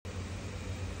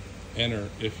Enter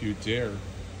if you dare,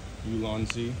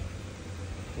 Ulonzi.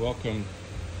 Welcome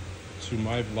to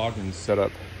my vlogging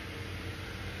setup.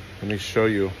 Let me show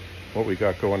you what we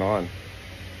got going on.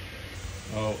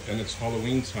 Oh, and it's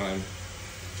Halloween time.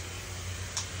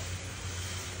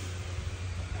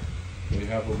 We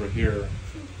have over here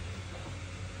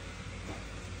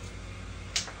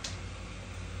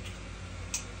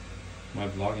my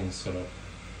vlogging setup.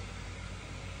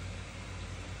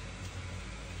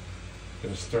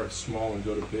 Gonna start small and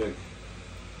go to big.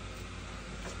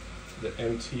 The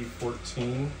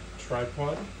MT14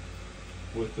 tripod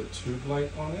with the tube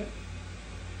light on it.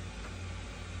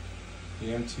 The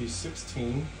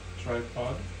MT16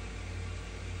 tripod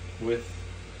with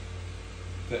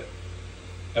the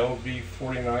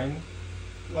LV49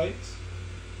 lights.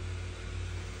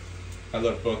 I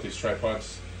love both these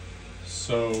tripods.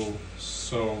 So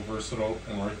versatile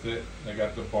and worth it. I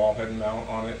got the ball head mount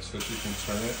on it so that you can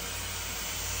turn it.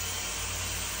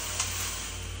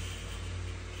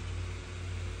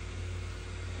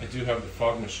 I do have the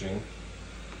fog machine.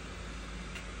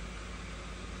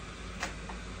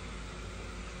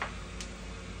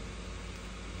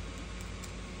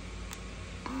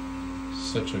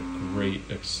 Such a great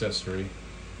accessory.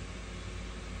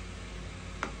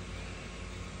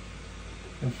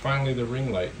 And finally the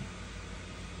ring light.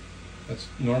 That's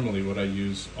normally what I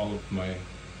use all of my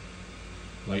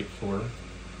light for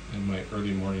in my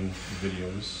early morning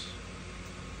videos.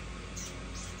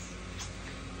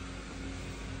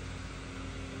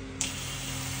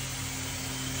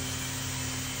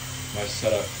 My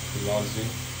setup, Lonzy.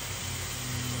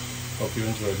 Hope you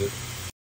enjoyed it.